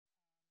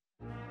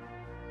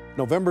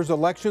November's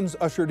elections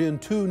ushered in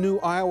two new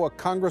Iowa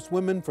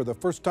congresswomen for the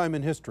first time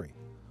in history.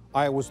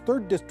 Iowa's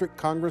 3rd District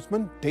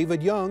Congressman,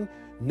 David Young,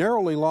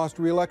 narrowly lost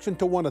re-election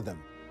to one of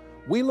them.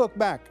 We look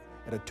back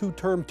at a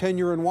 2-term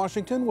tenure in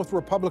Washington with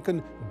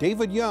Republican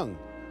David Young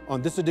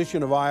on this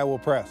edition of Iowa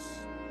Press.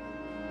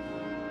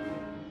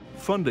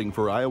 Funding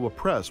for Iowa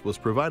Press was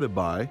provided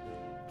by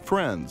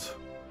Friends,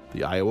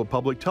 the Iowa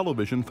Public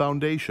Television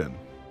Foundation,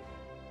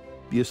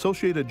 the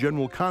Associated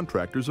General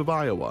Contractors of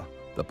Iowa,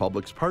 the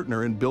public's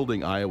partner in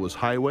building Iowa's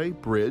highway,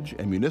 bridge,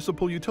 and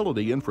municipal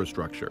utility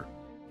infrastructure.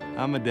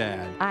 I'm a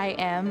dad. I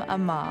am a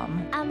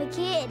mom. I'm a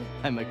kid.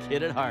 I'm a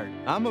kid at heart.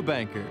 I'm a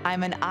banker.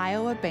 I'm an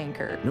Iowa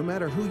banker. No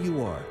matter who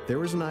you are,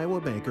 there is an Iowa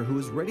banker who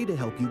is ready to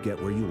help you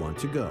get where you want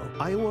to go.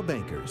 Iowa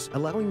Bankers,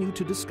 allowing you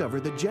to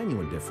discover the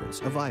genuine difference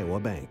of Iowa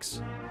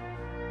banks.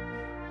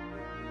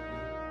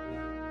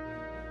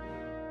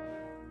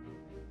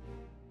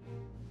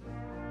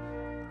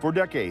 For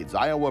decades,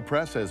 Iowa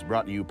Press has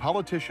brought you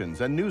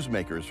politicians and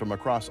newsmakers from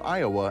across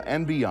Iowa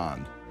and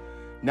beyond.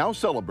 Now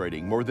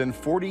celebrating more than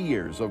 40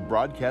 years of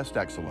broadcast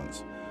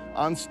excellence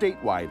on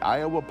statewide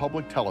Iowa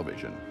Public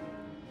Television.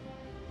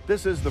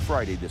 This is the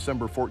Friday,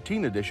 December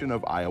 14 edition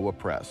of Iowa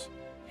Press.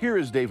 Here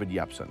is David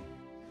Yepsen.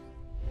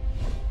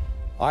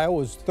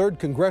 Iowa's 3rd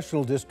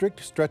congressional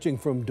district, stretching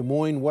from Des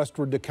Moines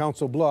westward to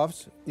Council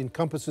Bluffs,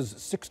 encompasses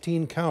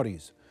 16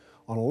 counties.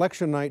 On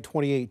election night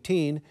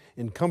 2018,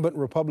 incumbent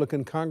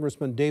Republican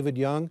Congressman David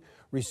Young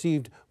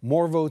received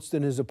more votes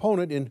than his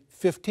opponent in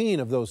 15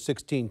 of those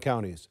 16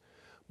 counties.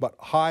 But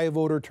high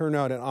voter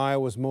turnout in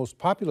Iowa's most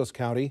populous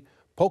county,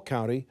 Polk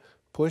County,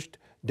 pushed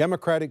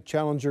Democratic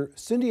challenger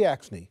Cindy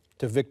Axne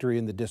to victory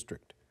in the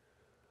district.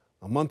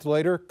 A month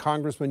later,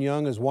 Congressman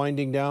Young is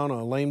winding down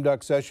a lame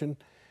duck session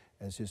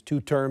as his 2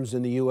 terms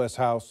in the U.S.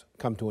 House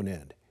come to an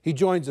end. He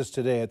joins us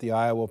today at the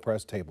Iowa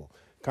Press table.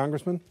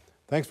 Congressman,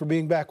 thanks for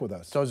being back with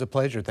us. It's always a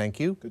pleasure. Thank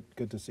you.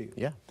 Good to see you.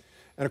 Yeah.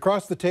 And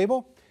across the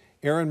table,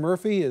 Erin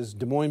Murphy is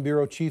Des Moines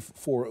Bureau Chief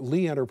for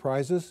Lee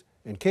Enterprises,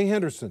 and Kay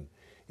Henderson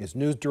is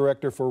News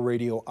Director for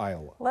Radio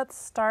Iowa. Let's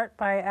start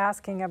by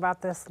asking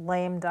about this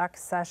lame duck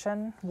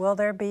session. Will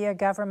there be a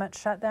government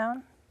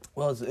shutdown?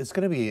 Well,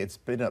 it's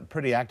been a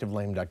pretty active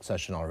lame duck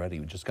session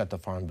already. We just got the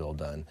Farm Bill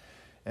done.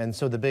 And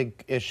so the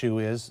big issue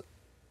is,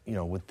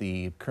 with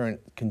the current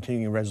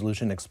continuing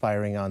resolution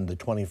expiring on the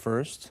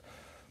 21st,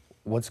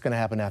 what's going to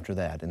happen after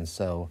that? And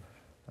so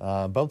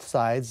both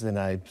sides, and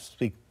I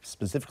speak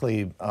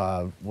specifically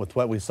with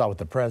what we saw with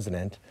the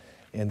president,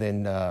 and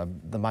then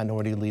the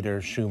Minority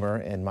Leader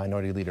Schumer and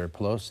Minority Leader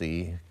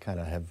Pelosi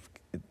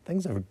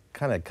things are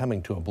kind of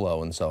coming to a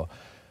blow. And so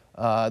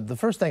the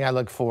first thing I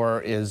look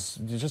for is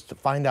just to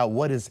find out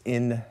what is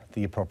in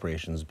the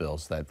appropriations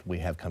bills that we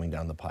have coming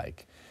down the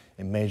pike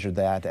and measure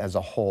that as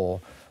a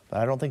whole. But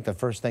I don't think the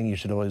first thing you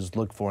should always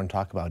look for and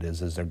talk about is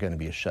there going to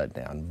be a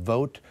shutdown?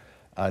 Vote,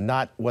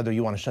 not whether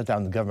you want to shut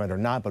down the government or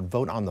not, but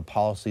vote on the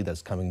policy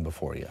that's coming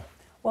before you.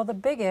 Well, the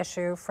big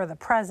issue for the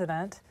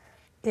president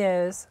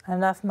is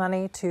enough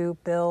money to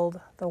build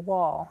the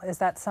wall. Is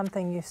that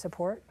something you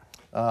support?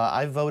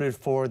 I voted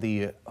for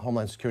the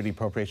Homeland Security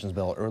Appropriations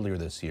Bill earlier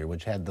this year,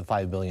 which had the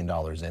 $5 billion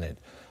in it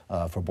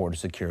for border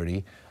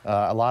security.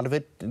 A lot of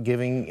it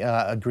giving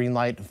a green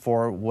light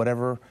for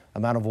whatever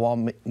amount of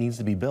wall needs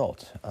to be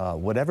built.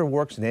 Whatever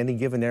works in any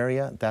given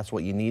area, that's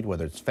what you need,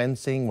 whether it's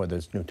fencing, whether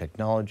it's new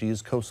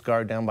technologies, Coast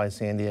Guard down by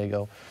San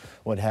Diego,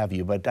 what have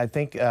you. But I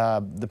think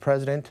the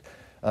president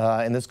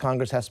and this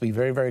Congress has to be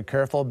very, very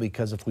careful,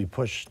 because if we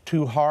push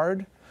too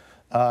hard,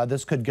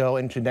 this could go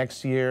into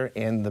next year,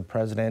 and the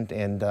president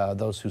and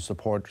those who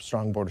support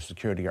strong border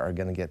security are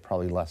going to get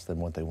probably less than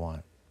what they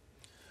want.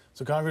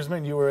 So,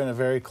 Congressman, you were in a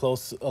very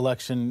close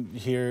election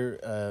here.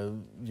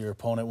 Your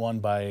opponent won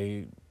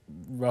by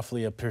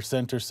roughly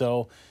 1% or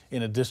so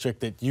in a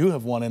district that you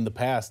have won in the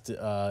past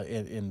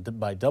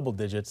by double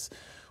digits.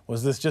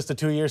 Was this just a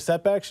 2-year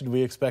setback? Should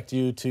we expect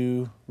you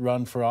to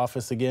run for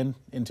office again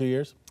in 2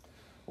 years?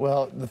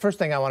 Well, the first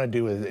thing I want to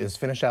do is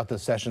finish out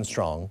this session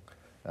strong,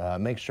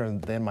 make sure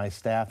then my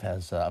staff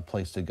has a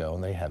place to go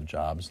and they have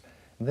jobs.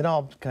 And then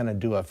I'll kind of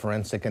do a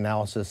forensic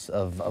analysis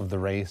of the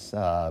race.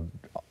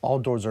 All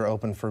doors are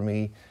open for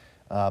me,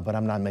 but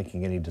I'm not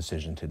making any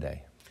decision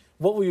today.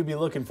 What will you be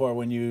looking for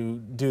when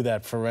you do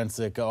that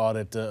forensic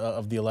audit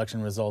of the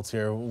election results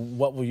here?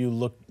 What will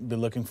you be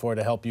looking for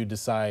to help you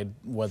decide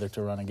whether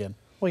to run again?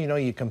 Well,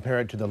 you compare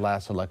it to the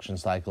last election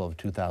cycle of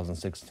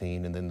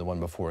 2016 and then the one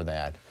before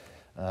that.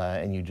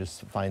 And you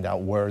just find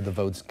out where the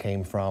votes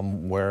came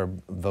from, where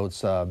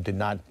votes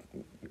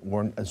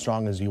weren't as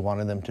strong as you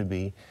wanted them to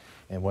be,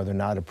 and whether or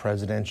not a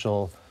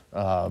presidential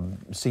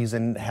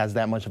season has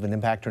that much of an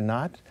impact or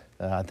not.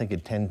 I think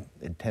it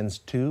tends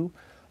to.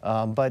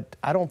 But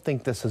I don't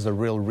think this is a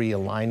real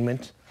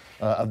realignment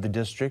of the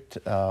district.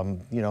 It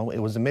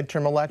was a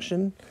midterm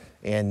election,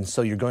 and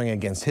so you're going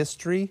against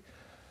history.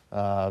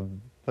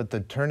 But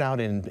the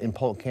turnout in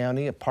Polk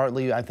County,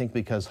 partly I think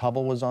because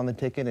Hubble was on the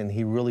ticket and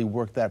he really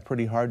worked that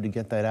pretty hard to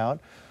get that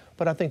out.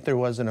 But I think there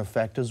was an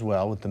effect as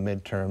well with the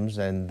midterms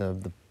and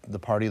the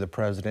party of the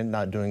president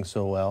not doing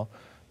so well.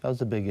 That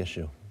was a big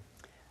issue.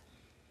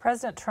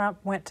 President Trump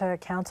went to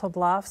Council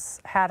Bluffs,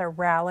 had a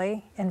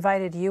rally,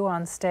 invited you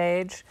on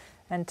stage,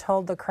 and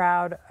told the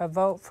crowd, a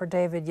vote for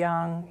David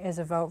Young is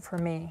a vote for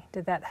me.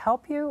 Did that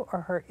help you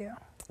or hurt you?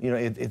 You know,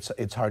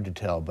 it's hard to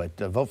tell, but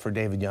a vote for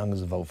David Young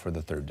is a vote for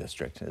the 3rd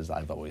District, as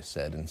I've always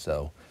said. And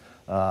so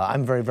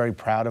I'm very, very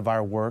proud of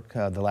our work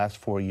the last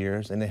 4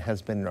 years, and it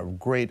has been a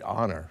great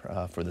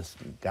honor for this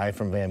guy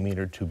from Van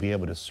Meter to be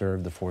able to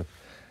serve the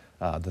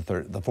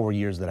 4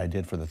 years that I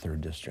did for the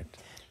 3rd District.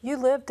 You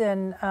lived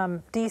in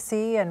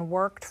D.C. and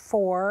worked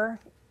for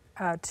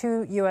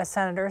 2 U.S.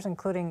 senators,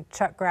 including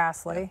Chuck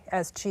Grassley,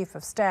 as chief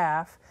of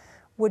staff.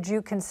 Would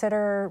you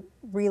consider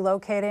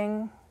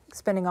relocating,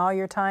 spending all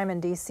your time in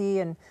D.C.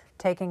 and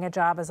taking a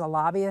job as a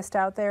lobbyist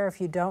out there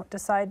if you don't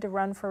decide to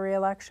run for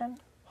re-election?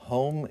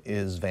 Home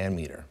is Van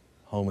Meter.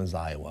 Home is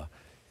Iowa.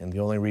 And the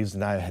only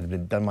reason I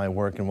had done my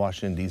work in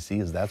Washington, D.C.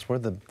 is that's where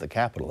the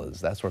Capitol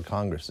is. That's where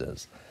Congress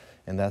is.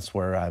 And that's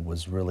where I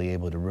was really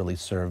able to really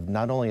serve,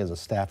 not only as a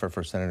staffer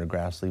for Senator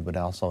Grassley, but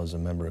also as a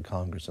member of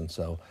Congress. And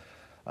so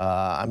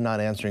I'm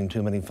not answering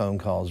too many phone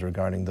calls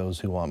regarding those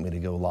who want me to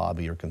go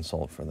lobby or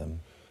consult for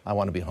them. I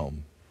want to be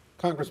home.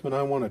 Congressman,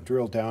 I want to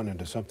drill down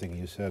into something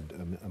you said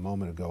a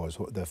moment ago, is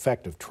the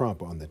effect of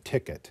Trump on the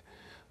ticket.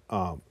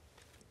 Do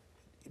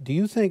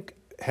you think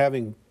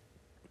having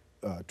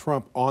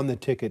Trump on the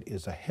ticket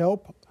is a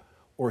help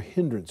or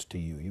hindrance to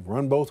you? You've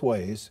run both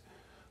ways.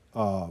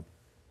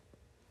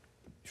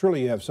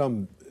 Surely you have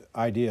some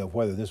idea of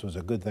whether this was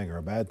a good thing or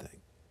a bad thing.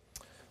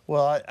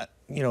 Well,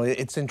 you know,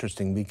 it's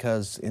interesting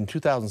because in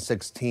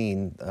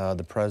 2016,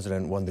 the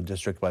president won the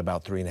district by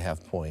about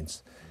 3.5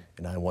 points,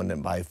 and I won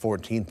it by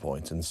 14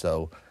 points. And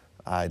so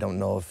I don't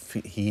know if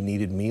he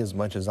needed me as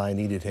much as I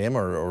needed him,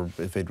 or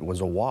if it was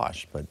a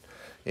wash, but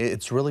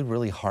it's really,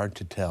 really hard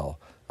to tell.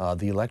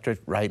 The electorate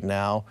right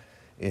now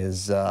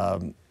is,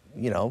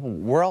 you know,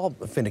 we're all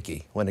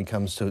finicky when it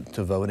comes to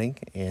voting,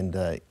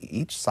 and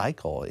each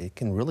cycle it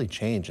can really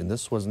change. And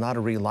this was not a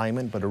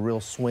realignment, but a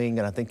real swing,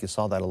 and I think you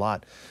saw that a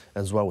lot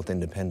as well with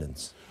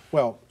independents.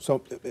 Well, so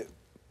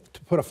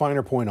to put a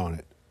finer point on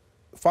it,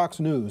 Fox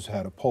News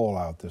had a poll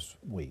out this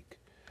week,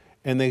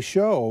 and they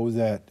show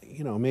that,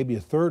 you know, maybe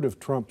 1/3 of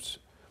Trump's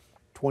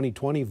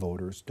 2020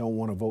 voters don't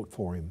want to vote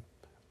for him.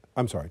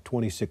 I'm sorry,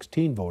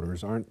 2016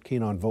 voters aren't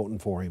keen on voting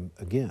for him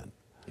again.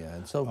 Yeah,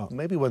 and so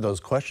maybe what those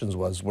questions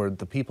were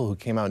the people who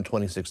came out in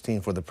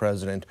 2016 for the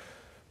president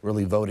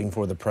really voting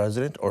for the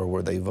president, or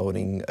were they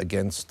voting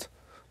against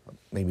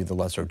maybe the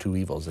lesser of two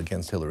evils,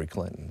 against Hillary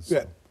Clinton? So.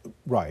 Yeah,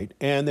 right,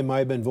 and they might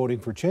have been voting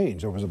for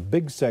change. There was a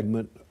big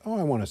segment,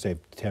 I want to say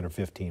 10 or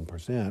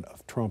 15%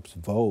 of Trump's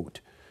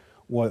vote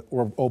were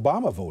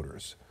Obama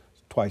voters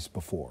twice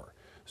before.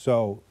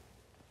 So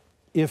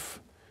if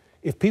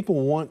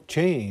people want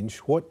change,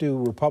 what do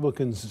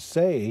Republicans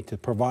say to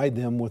provide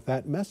them with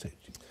that message?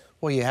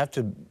 Well, you have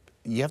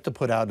to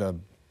put out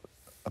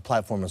a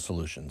platform of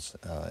solutions,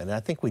 and I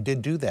think we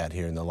did do that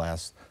here in the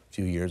last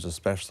few years,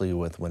 especially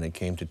when it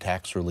came to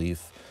tax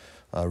relief,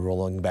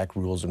 rolling back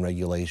rules and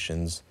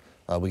regulations.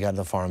 We got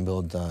the Farm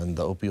Bill done,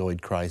 the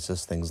opioid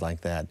crisis, things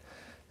like that.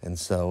 And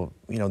so,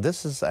 you know,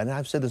 this is, and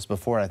I've said this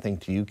before, I think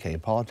to you, Kay,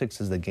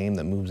 politics is the game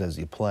that moves as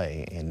you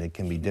play, and it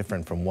can be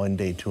different from one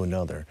day to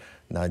another,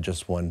 not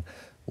just one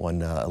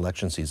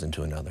election season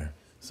to another.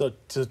 So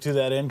to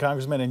that end,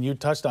 Congressman, and you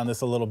touched on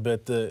this a little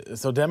bit,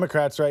 so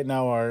Democrats right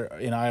now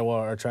in Iowa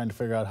are trying to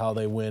figure out how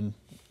they win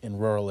in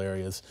rural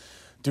areas.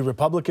 Do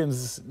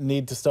Republicans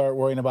need to start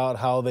worrying about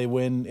how they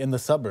win in the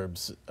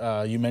suburbs?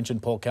 You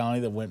mentioned Polk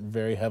County, that went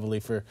very heavily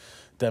for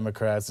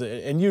Democrats,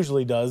 and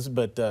usually does,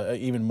 but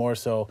even more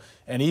so.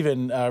 And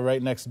even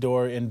right next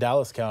door in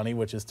Dallas County,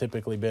 which has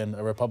typically been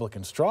a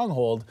Republican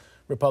stronghold,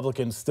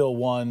 Republicans still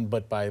won,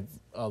 but by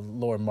a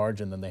lower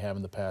margin than they have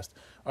in the past.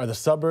 Are the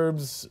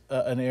suburbs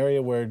an area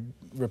where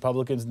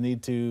Republicans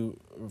need to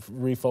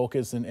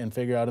refocus and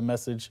figure out a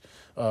message,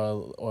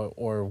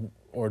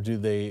 or do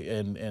they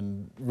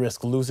and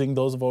risk losing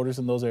those voters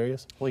in those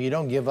areas? Well, you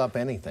don't give up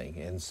anything,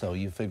 and so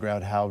you figure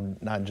out how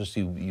not just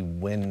you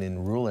win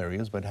in rural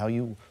areas, but how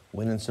you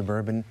win in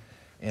suburban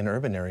and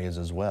urban areas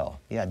as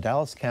well. Yeah,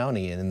 Dallas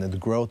County and the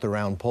growth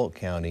around Polk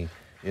County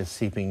is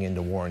seeping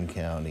into Warren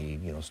County,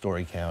 you know,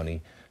 Story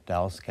County,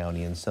 Dallas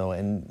County, and so,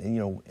 and you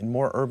know, in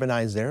more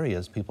urbanized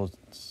areas, people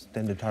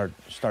tend to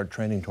start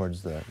trending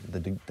towards the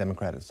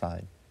Democratic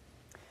side.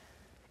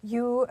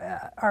 You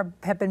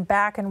have been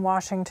back in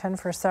Washington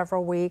for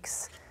several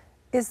weeks.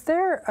 Is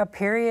there a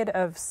period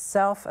of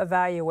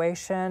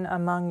self-evaluation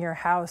among your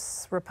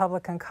House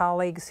Republican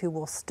colleagues who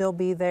will still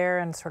be there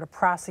and sort of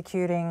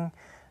prosecuting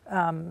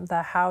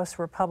the House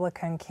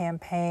Republican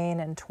campaign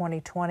in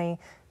 2020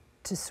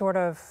 to sort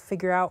of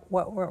figure out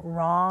what went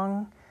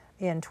wrong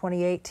in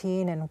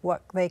 2018 and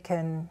what they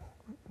can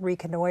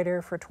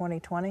reconnoiter for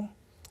 2020?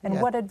 And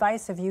Yeah. what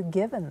advice have you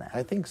given them?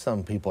 I think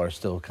some people are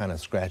still kind of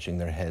scratching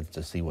their heads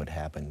to see what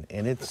happened,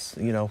 and it's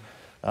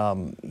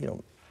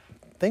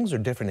things are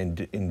different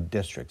in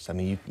districts. I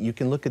mean, you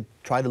can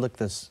try to look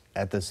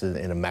at this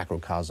in a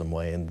macrocosm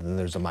way, and then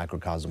there's a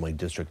microcosm way,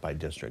 district by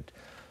district.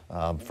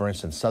 For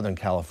instance, Southern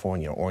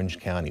California, Orange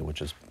County,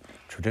 which is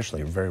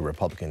traditionally a very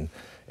Republican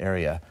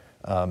area.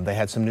 They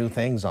had some new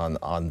things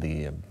on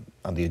the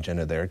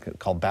agenda there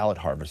called ballot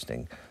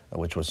harvesting,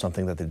 which was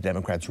something that the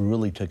Democrats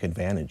really took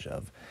advantage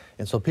of.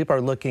 And so people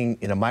are looking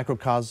in a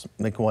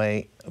microcosmic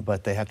way,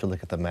 but they have to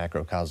look at the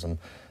macrocosm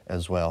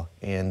as well.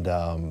 And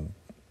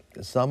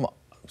some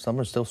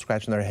are still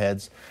scratching their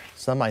heads.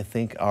 Some, I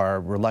think,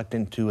 are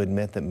reluctant to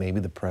admit that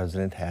maybe the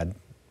president had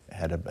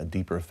a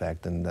deeper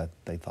effect than that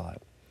they thought.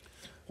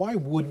 Why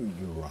wouldn't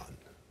you run?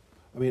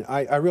 I mean,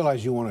 I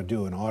realize you want to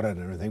do an audit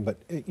and everything, but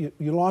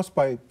you lost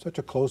by such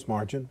a close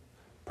margin.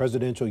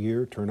 Presidential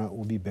year, turnout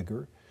will be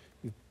bigger.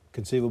 You've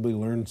conceivably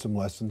learned some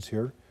lessons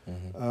here.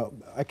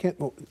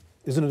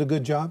 Isn't it a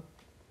good job?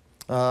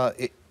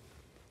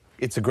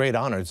 It's a great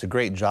honor. It's a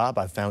great job.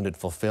 I found it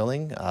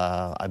fulfilling.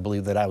 I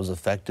believe that I was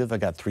effective. I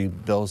got 3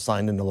 bills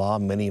signed into law,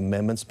 many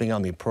amendments, being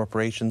on the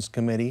Appropriations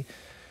Committee.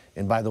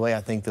 And by the way,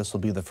 I think this will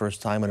be the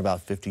first time in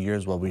about 50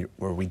 years where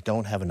we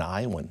don't have an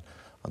Iowan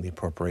on the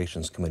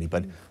Appropriations Committee.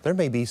 But there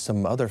may be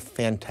some other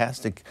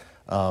fantastic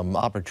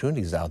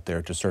opportunities out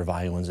there to serve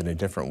Iowans in a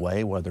different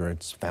way, whether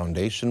it's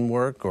foundation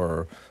work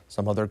or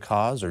some other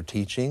cause or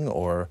teaching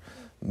or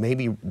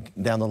maybe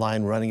down the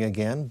line running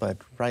again. But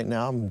right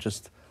now I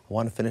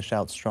want to finish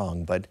out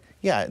strong. But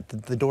yeah,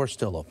 the door's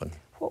still open.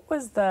 What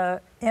was the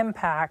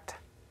impact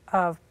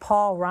of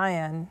Paul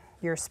Ryan,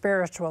 your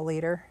spiritual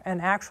leader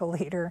and actual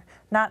leader,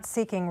 not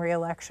seeking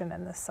re-election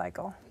in this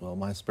cycle? Well,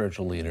 my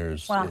spiritual leader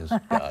is God.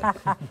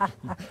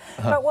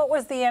 But what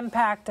was the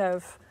impact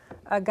of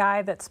a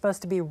guy that's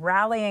supposed to be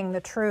rallying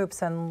the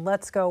troops and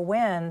let's go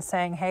win,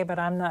 saying, hey, but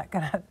I'm not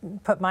going to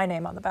put my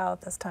name on the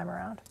ballot this time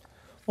around?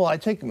 Well, I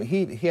take him,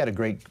 he had a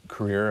great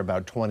career,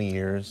 about 20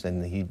 years,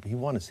 and he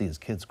wanted to see his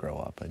kids grow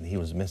up, and he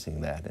was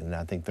missing that. And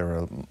I think there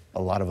are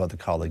a lot of other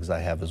colleagues I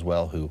have as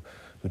well who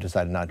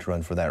decided not to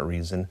run for that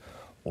reason,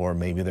 or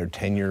maybe their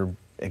tenure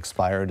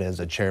expired as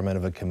a chairman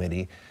of a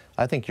committee.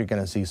 I think you're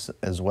going to see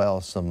as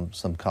well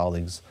some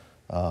colleagues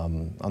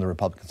on the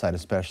Republican side,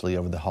 especially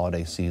over the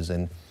holiday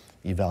season,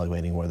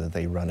 evaluating whether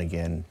they run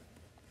again.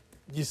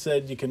 You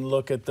said you can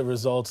look at the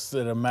results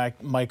at a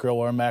micro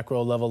or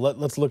macro level.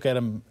 Let's look at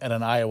them at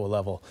an Iowa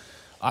level.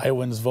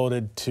 Iowans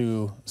voted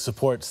to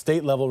support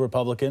state-level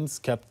Republicans,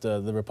 kept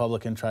the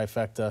Republican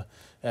trifecta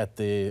at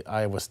the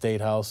Iowa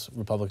State House,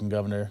 Republican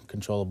governor,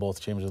 control of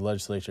both chambers of the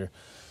legislature.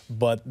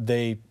 But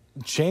they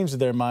changed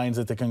their minds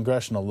at the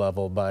congressional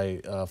level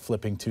by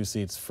flipping 2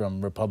 seats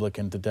from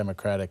Republican to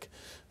Democratic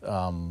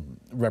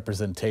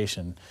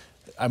representation.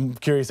 I'm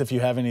curious if you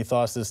have any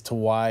thoughts as to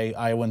why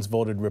Iowans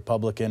voted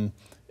Republican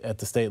at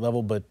the state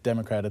level, but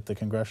Democrat at the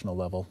congressional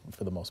level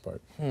for the most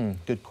part.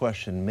 Good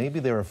question. Maybe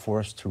they were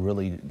forced to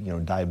really,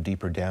 dive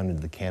deeper down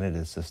into the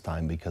candidates this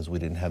time because we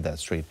didn't have that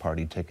straight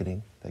party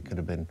ticketing. That could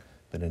have been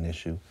an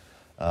issue.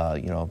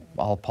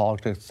 All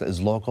politics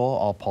is local,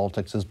 all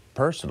politics is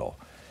personal.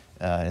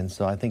 And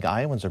so I think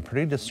Iowans are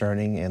pretty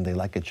discerning and they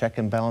like a check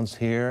and balance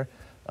here.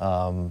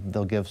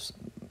 They'll give,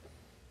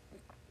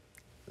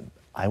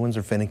 Iowans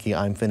are finicky,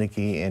 I'm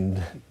finicky,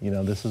 and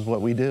this is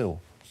what we do.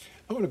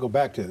 I want to go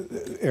back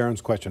to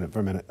Erin's question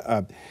for a minute.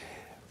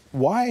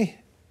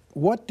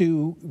 What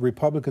do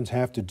Republicans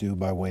have to do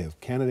by way of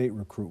candidate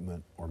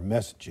recruitment or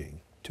messaging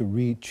to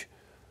reach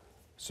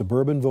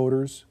suburban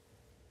voters,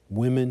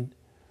 women?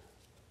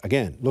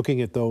 Again,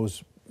 looking at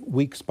those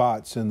weak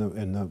spots in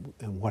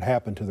what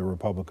happened to the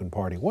Republican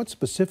Party. What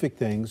specific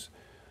things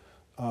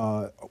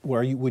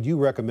would you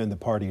recommend the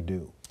party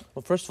do?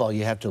 Well, first of all,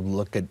 you have to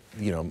look at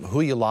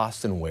who you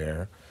lost and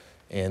where,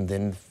 and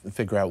then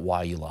figure out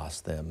why you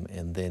lost them,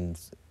 and then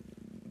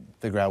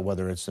figure out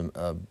whether it's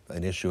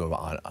an issue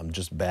of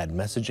just bad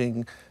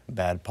messaging,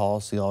 bad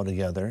policy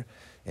altogether,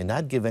 and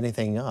not give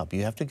anything up.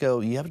 You have to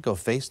go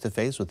face to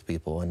face with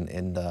people,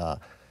 and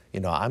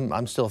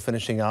I'm still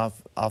finishing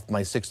off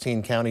my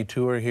 16-county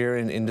tour here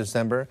in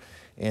December,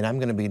 and I'm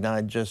going to be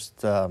I'm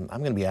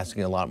going to be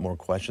asking a lot more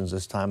questions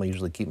this time. I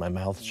usually keep my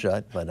mouth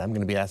shut, but I'm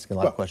going to be asking a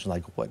lot of questions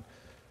like what.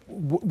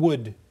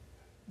 Would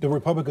the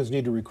Republicans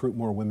need to recruit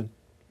more women?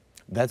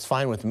 That's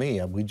fine with me.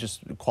 We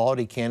just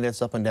quality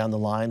candidates up and down the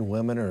line,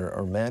 women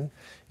or men,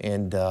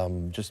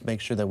 and just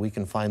make sure that we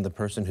can find the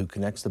person who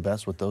connects the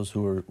best with those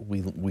who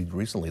we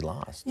recently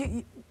lost.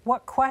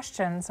 What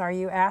questions are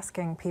you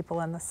asking people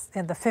in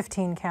the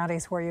 15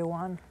 counties where you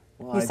won?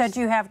 Well, you said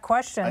you have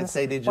questions. I'd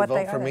say, did you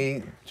vote for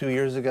me 2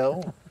 years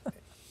ago?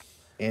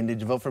 And did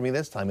you vote for me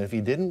this time? If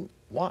you didn't,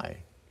 why?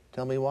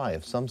 Tell me why.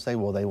 If some say,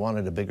 well, they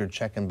wanted a bigger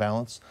check and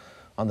balance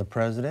on the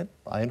president,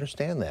 I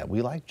understand that.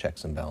 We like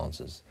checks and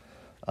balances.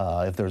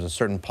 If there's a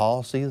certain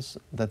policies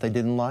that they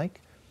didn't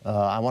like,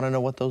 I want to know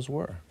what those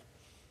were.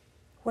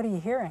 What are you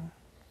hearing?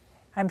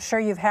 I'm sure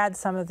you've had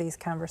some of these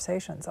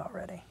conversations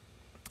already.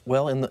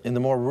 Well, in the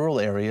more rural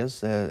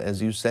areas,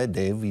 as you said,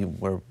 Dave,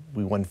 where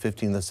we won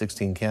 15 of the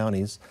 16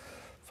 counties,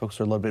 folks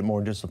are a little bit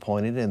more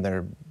disappointed, and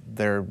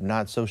they're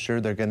not so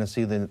sure they're going to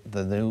see the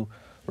new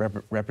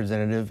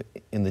representative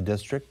in the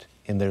district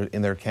in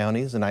their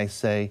counties. And I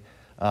say,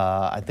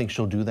 I think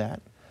she'll do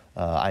that.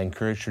 I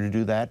encouraged her to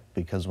do that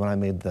because when I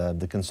made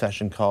the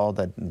concession call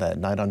that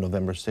night on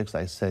November 6th,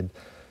 I said,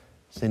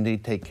 Cindy,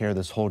 take care of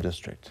this whole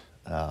district.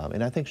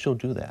 And I think she'll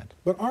do that.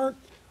 But are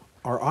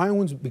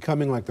Iowans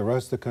becoming like the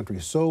rest of the country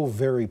so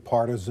very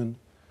partisan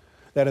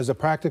that as a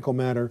practical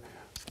matter,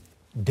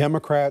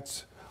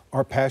 Democrats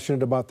are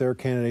passionate about their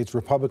candidates,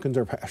 Republicans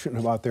are passionate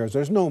about theirs.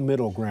 There's no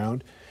middle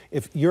ground.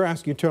 If you're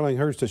telling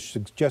her,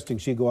 suggesting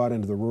she go out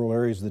into the rural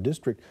areas of the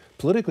district,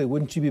 politically,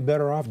 wouldn't she be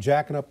better off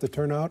jacking up the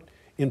turnout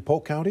in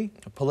Polk County?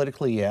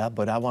 Politically, yeah,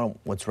 but I want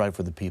what's right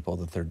for the people of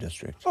the 3rd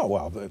District. Oh,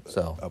 well,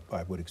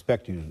 I would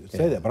expect you to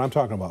say that, but I'm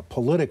talking about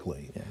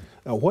politically.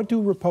 Yeah. What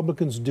do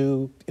Republicans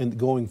do in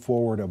going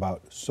forward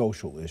about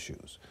social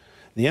issues?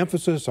 The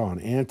emphasis on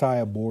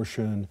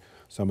anti-abortion,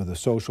 some of the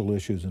social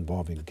issues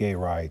involving gay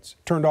rights,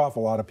 turned off a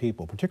lot of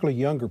people, particularly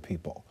younger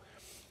people.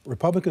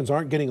 Republicans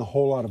aren't getting a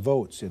whole lot of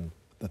votes in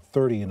the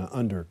 30 and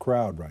under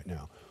crowd right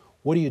now.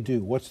 What do you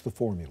do? What's the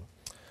formula?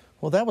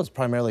 Well, that was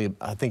primarily,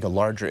 I think, a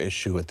larger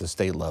issue at the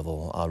state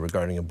level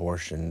regarding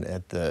abortion.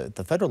 At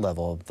the federal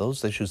level,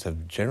 those issues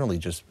have generally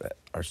just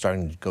are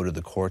starting to go to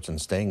the courts and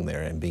staying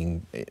there and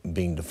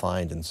being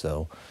defined. And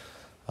so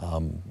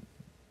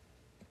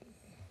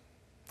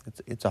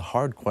it's a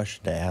hard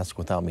question to ask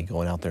without me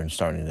going out there and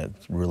starting to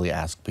really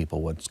ask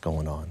people what's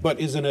going on. But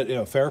isn't it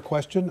a fair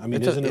question? I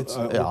mean,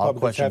 all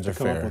Republicans have to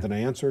come fair. up with an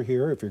answer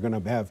here if you're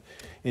going to have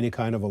any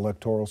kind of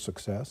electoral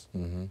success?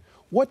 Mm-hmm.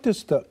 What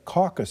does the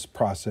caucus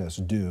process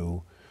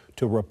do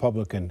to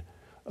Republican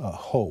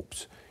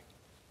hopes?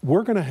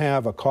 We're going to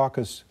have a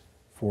caucus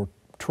for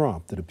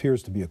Trump that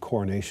appears to be a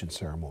coronation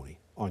ceremony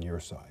on your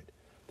side.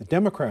 The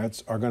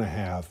Democrats are going to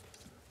have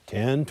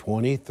 10,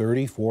 20,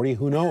 30, 40,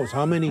 who knows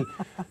how many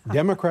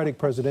Democratic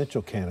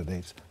presidential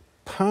candidates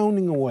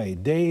pounding away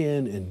day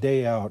in and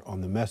day out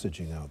on the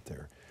messaging out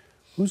there.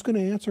 Who's going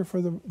to answer for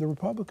the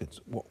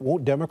Republicans?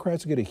 Won't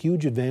Democrats get a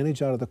huge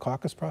advantage out of the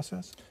caucus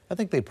process? I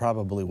think they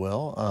probably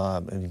will.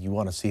 And you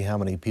want to see how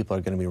many people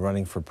are going to be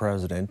running for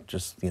president,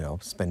 just,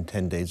 spend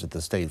 10 days at the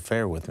state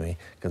fair with me,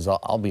 because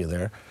I'll be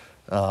there.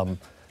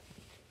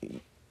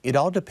 It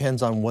all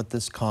depends on what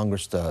this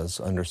Congress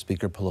does under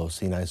Speaker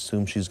Pelosi, and I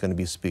assume she's going to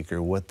be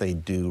Speaker, what they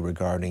do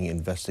regarding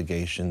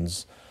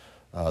investigations.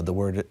 The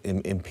word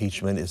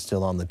impeachment is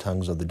still on the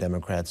tongues of the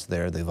Democrats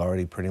there. They've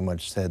already pretty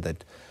much said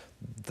that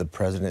the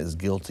president is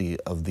guilty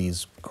of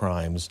these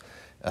crimes.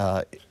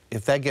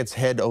 If that gets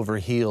head over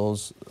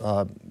heels,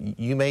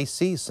 you may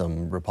see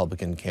some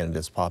Republican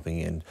candidates popping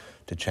in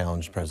to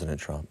challenge President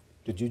Trump.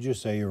 Did you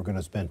just say you were going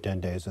to spend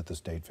 10 days at the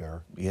state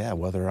fair? Yeah,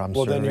 whether I'm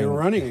Well, then you're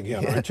running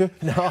again, aren't you?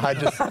 No, I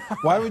just...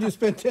 Why would you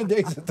spend 10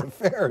 days at the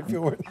fair if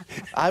you weren't?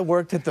 I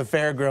worked at the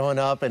fair growing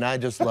up, and I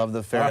just love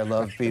the fair. I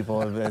love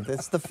people.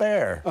 It's the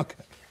fair. Okay.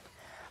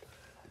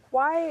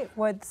 Why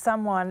would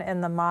someone in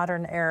the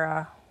modern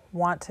era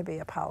want to be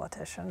a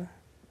politician?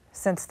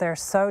 Since they're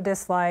so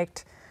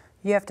disliked,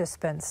 you have to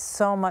spend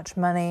so much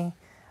money,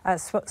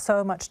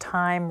 so much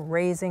time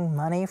raising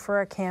money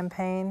for a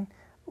campaign.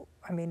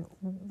 I mean,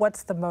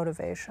 what's the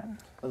motivation?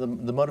 The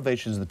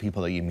motivation is the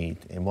people that you meet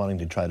and wanting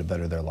to try to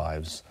better their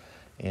lives.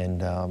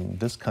 And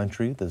this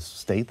country, this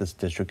state, this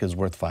district is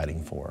worth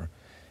fighting for.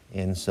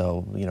 And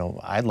so,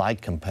 I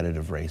like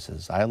competitive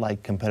races. I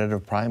like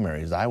competitive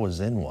primaries. I was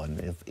in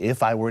one.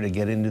 If I were to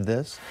get into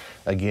this,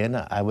 again,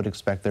 I would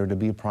expect there to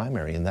be a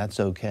primary, and that's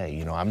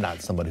okay. I'm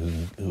not somebody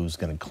who's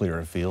going to clear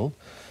a field,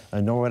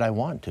 nor would I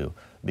want to,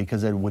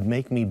 because it would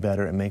make me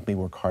better and make me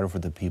work harder for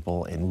the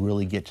people and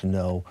really get to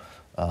know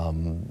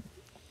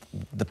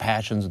the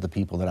passions of the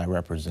people that I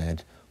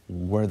represent,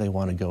 where they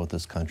want to go with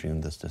this country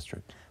and this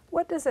district.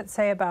 What does it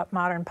say about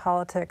modern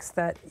politics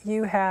that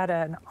you had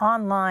an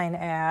online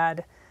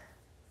ad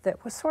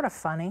that was sort of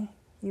funny?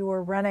 You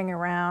were running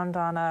around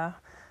on a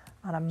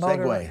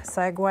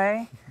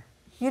Segway.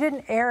 You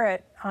didn't air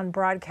it on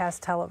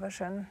broadcast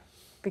television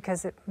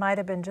because it might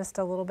have been just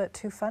a little bit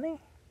too funny?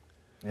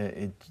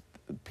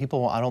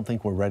 People, I don't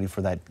think we're ready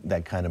for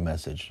that kind of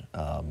message.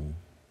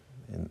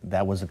 And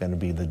that wasn't going to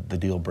be the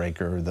deal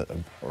breaker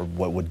or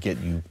what would get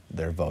you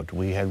their vote.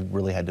 We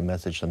really had to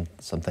message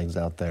some things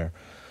out there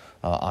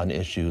on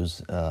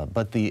issues,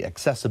 but the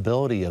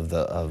accessibility of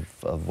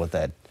what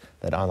that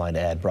online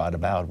ad brought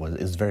about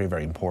is very,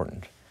 very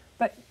important.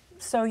 But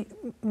so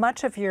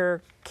much of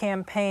your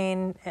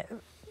campaign,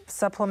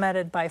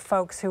 supplemented by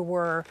folks who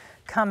were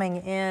coming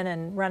in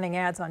and running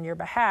ads on your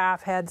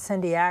behalf, had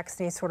Cindy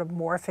Axne sort of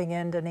morphing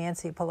into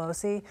Nancy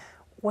Pelosi.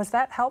 Was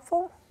that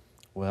helpful?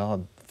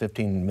 Well,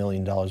 $15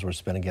 million were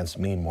spent against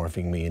me,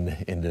 morphing me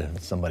into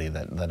somebody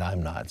that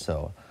I'm not.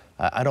 So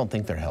I don't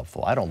think they're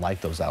helpful. I don't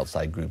like those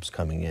outside groups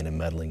coming in and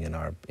meddling in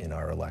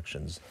our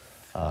elections.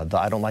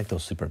 I don't like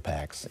those super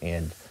PACs,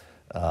 and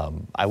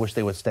I wish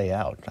they would stay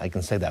out. I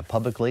can say that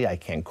publicly. I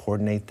can't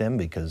coordinate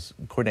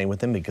with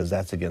them because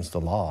that's against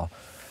the law.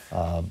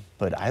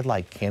 But I'd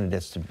like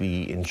candidates to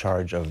be in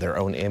charge of their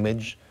own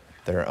image,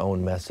 their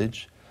own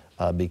message,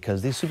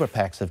 because these super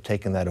PACs have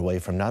taken that away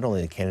from not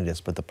only the candidates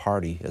but the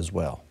party as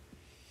well.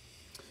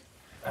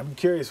 I'm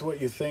curious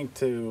what you think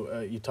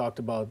too. You talked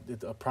about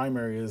a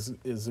primary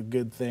is a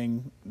good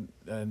thing.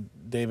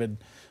 David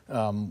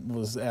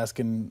was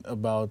asking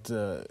about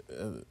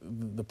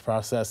the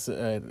process,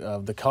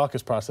 the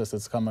caucus process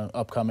that's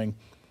upcoming.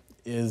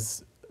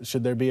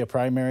 Should there be a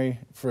primary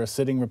for a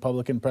sitting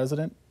Republican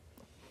president?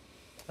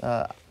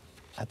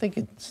 I think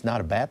it's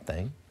not a bad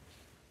thing.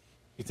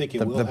 You think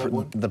it will have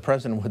one? The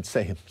president would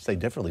say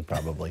differently,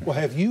 probably. Well,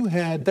 have you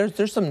had...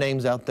 There's some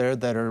names out there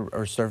that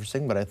are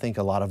surfacing, but I think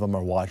a lot of them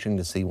are watching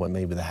to see what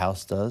maybe the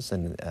House does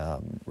and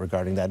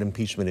regarding that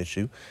impeachment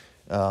issue.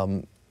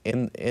 And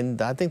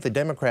I think the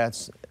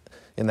Democrats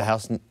in the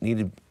House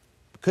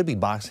could be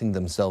boxing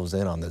themselves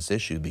in on this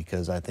issue,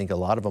 because I think a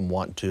lot of them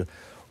want to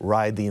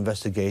ride the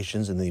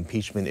investigations and the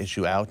impeachment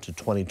issue out to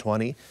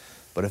 2020.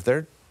 But if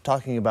they're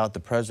talking about the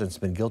president's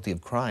been guilty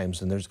of crimes,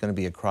 then there's going to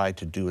be a cry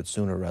to do it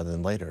sooner rather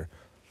than later,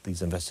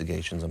 these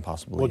investigations and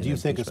possibly. Well, do you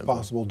think it's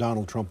possible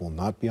Donald Trump will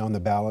not be on the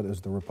ballot as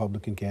the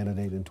Republican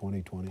candidate in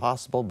 2020?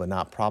 Possible, but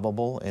not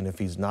probable. And if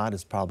he's not,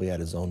 it's probably at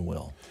his own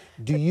will.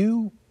 Do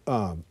you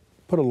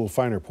put a little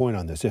finer point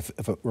on this?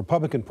 If a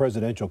Republican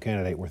presidential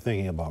candidate were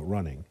thinking about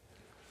running,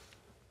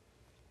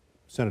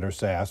 Senator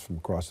Sass from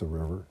across the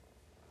river,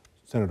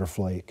 Senator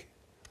Flake,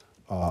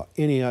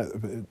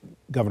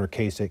 Governor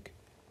Kasich,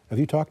 have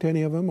you talked to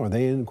any of them? Are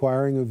they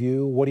inquiring of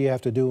you? What do you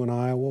have to do in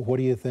Iowa? What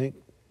do you think?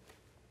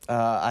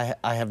 I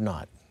have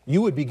not.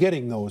 You would be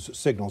getting those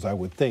signals, I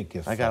would think.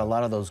 If I got a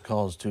lot of those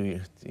calls 3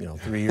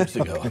 years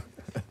ago.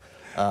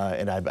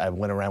 And I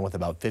went around with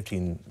about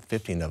 15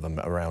 of them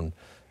around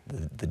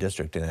the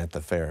district and at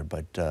the fair.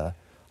 But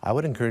I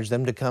would encourage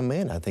them to come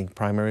in. I think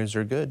primaries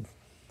are good.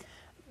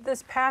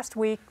 This past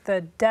week,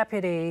 the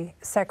Deputy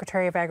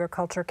Secretary of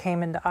Agriculture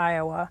came into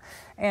Iowa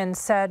and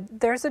said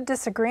there's a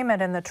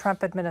disagreement in the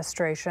Trump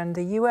administration.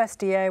 The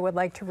USDA would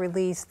like to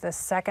release the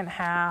second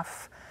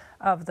half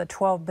of the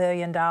 $12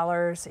 billion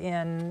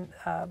in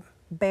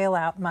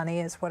bailout money,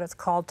 is what it's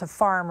called, to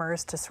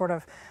farmers to sort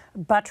of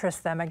buttress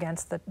them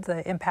against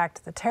the impact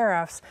of the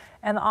tariffs.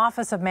 And the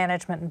Office of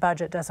Management and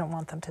Budget doesn't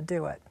want them to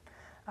do it.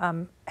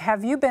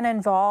 Have you been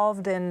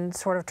involved in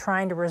sort of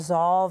trying to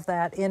resolve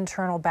that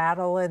internal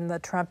battle in the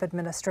Trump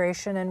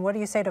administration? And what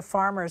do you say to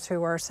farmers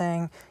who are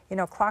saying, you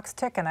know, clock's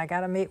ticking, I got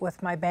to meet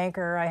with my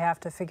banker, I have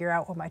to figure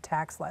out what my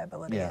tax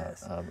liability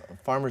is?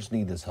 Farmers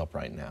need this help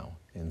right now.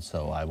 And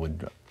so I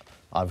would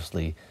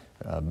obviously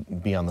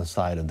be on the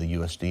side of the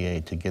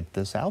USDA to get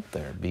this out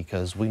there,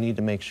 because we need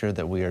to make sure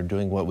that we are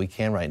doing what we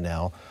can right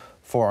now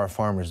for our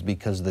farmers,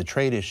 because the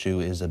trade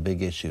issue is a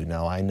big issue.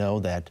 Now, I know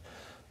that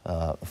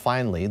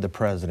finally,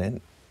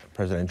 President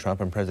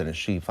Trump and President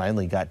Xi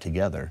finally got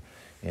together,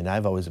 and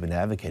I've always been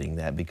advocating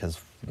that,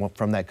 because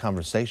from that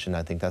conversation,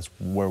 I think that's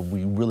where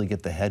we really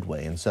get the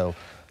headway. And so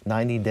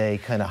 90-day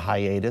kind of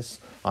hiatus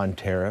on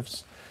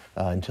tariffs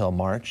until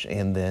March,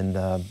 and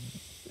then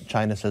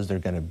China says they're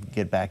going to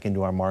get back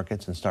into our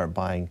markets and start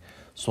buying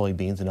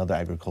soybeans and other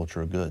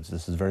agricultural goods.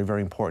 This is very,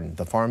 very important.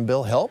 The Farm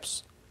Bill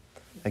helps.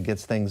 It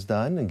gets things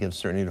done and gives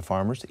certainty to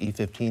farmers.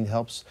 E15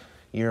 helps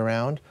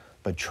year-round.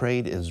 But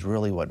trade is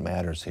really what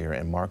matters here,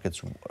 and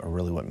markets are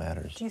really what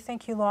matters. Do you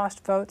think you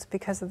lost votes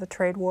because of the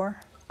trade war?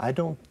 I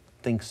don't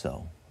think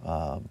so.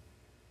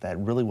 That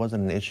really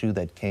wasn't an issue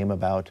that came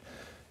about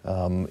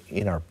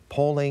in our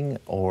polling,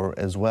 or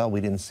as well, we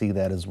didn't see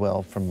that as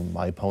well from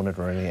my opponent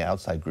or any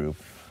outside group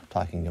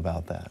talking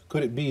about that.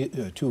 Could it be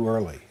too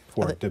early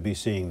for it to be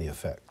seeing the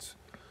effects,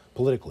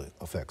 political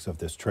effects of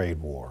this trade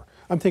war?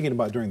 I'm thinking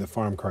about during the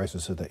farm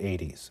crisis of the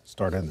 80s,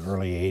 started in the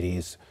early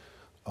 80s.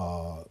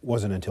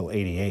 Wasn't until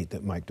 '88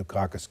 that Mike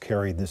Dukakis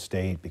carried this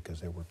state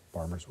because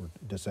farmers were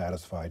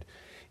dissatisfied.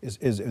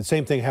 The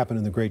same thing happened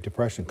in the Great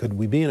Depression. Could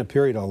we be in a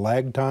period of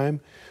lag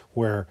time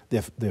where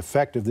the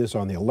effect of this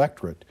on the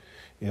electorate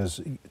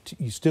is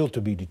still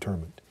to be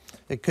determined?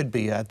 It could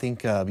be. I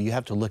think you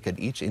have to look at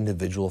each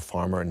individual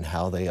farmer and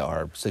how they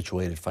are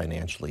situated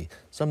financially.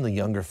 Some of the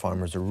younger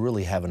farmers are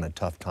really having a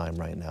tough time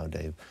right now,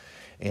 Dave.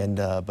 And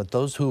but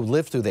those who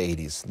lived through the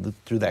 80s,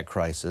 through that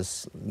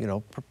crisis, you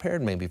know,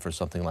 prepared maybe for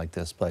something like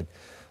this. But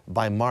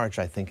by March,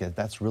 I think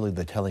that's really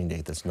the telling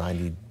date, this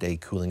 90-day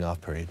cooling off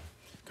period.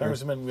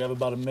 Congressman, we have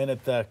about a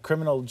minute. The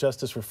criminal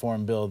justice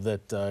reform bill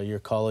that your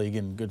colleague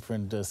and good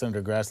friend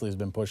Senator Grassley has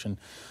been pushing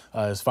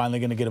is finally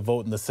going to get a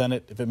vote in the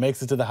Senate. If it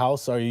makes it to the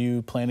House, are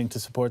you planning to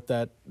support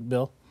that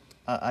bill?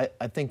 I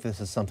think this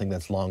is something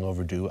that's long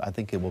overdue. I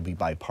think it will be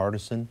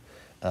bipartisan.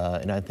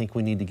 And I think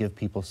we need to give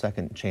people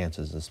second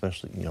chances,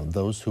 especially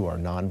those who are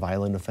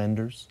nonviolent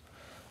offenders.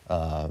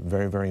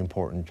 Very, very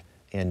important,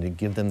 and to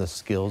give them the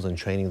skills and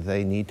training that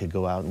they need to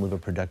go out and live a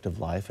productive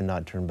life and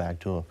not turn back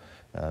to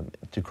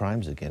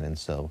crimes again. And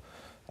so,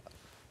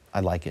 I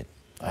like it.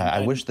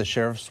 I wish the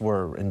sheriffs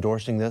were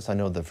endorsing this. I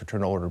know the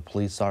Fraternal Order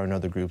Police are and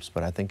other groups,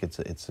 but I think it's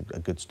a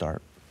good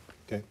start.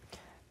 Okay.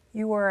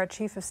 You were a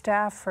chief of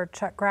staff for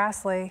Chuck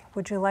Grassley.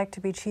 Would you like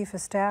to be chief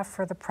of staff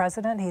for the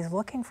president? He's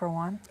looking for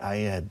one. I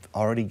had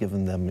already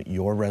given them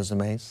your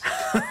resumes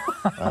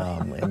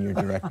and your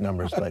direct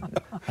numbers,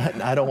 but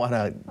I don't want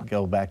to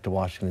go back to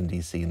Washington,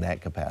 D.C. in that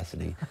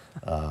capacity.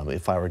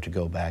 If I were to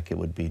go back, it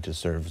would be to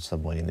serve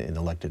somebody in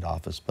elected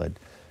office, but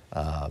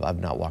I've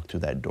not walked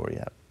through that door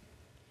yet.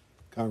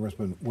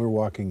 Congressman, we're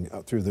walking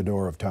through the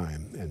door of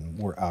time, and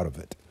we're out of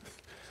it.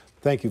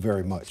 Thank you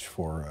very much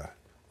for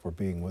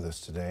being with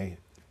us today.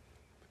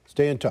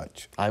 Stay in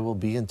touch. I will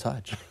be in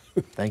touch.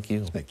 Thank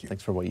you. Thank you.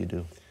 Thanks for what you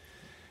do.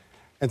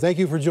 And thank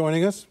you for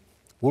joining us.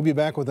 We'll be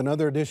back with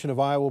another edition of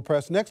Iowa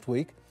Press next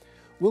week.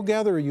 We'll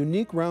gather a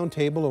unique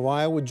roundtable of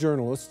Iowa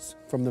journalists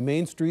from the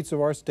main streets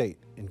of our state,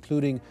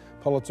 including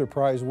Pulitzer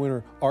Prize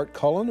winner Art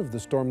Cullen of the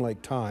Storm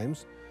Lake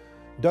Times,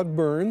 Doug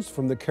Burns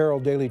from the Carroll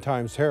Daily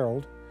Times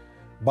Herald,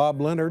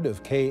 Bob Leonard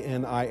of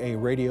KNIA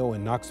Radio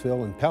in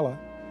Knoxville and Pella,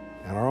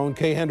 and our own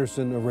Kay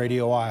Henderson of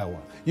Radio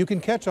Iowa. You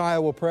can catch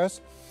Iowa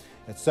Press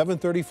at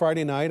 7:30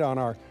 Friday night on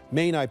our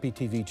main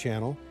IPTV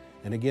channel,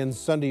 and again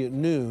Sunday at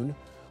noon,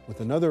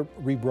 with another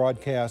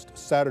rebroadcast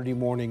Saturday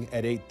morning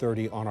at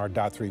 8:30 on our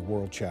 .3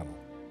 World channel.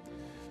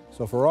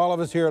 So for all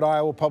of us here at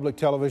Iowa Public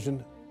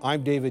Television,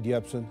 I'm David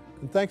Yepsen,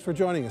 and thanks for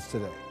joining us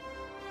today.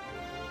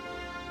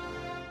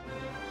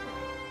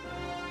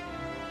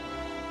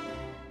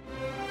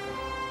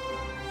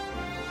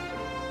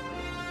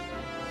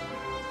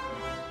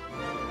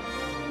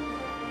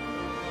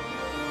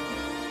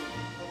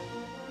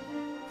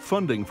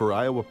 Funding for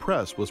Iowa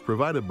Press was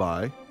provided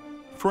by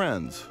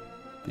Friends,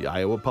 the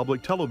Iowa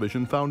Public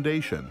Television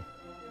Foundation,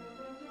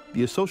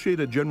 the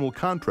Associated General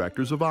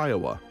Contractors of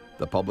Iowa,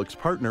 the public's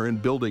partner in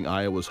building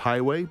Iowa's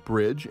highway,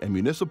 bridge, and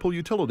municipal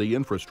utility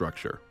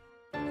infrastructure.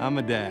 I'm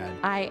a dad.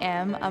 I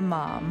am a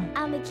mom.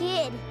 I'm a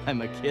kid.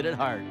 I'm a kid at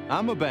heart.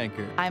 I'm a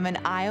banker. I'm an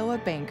Iowa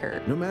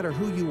banker. No matter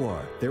who you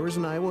are, there is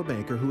an Iowa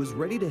banker who is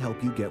ready to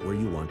help you get where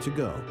you want to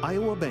go.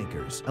 Iowa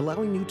Bankers,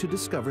 allowing you to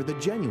discover the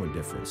genuine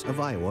difference of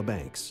Iowa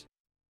banks.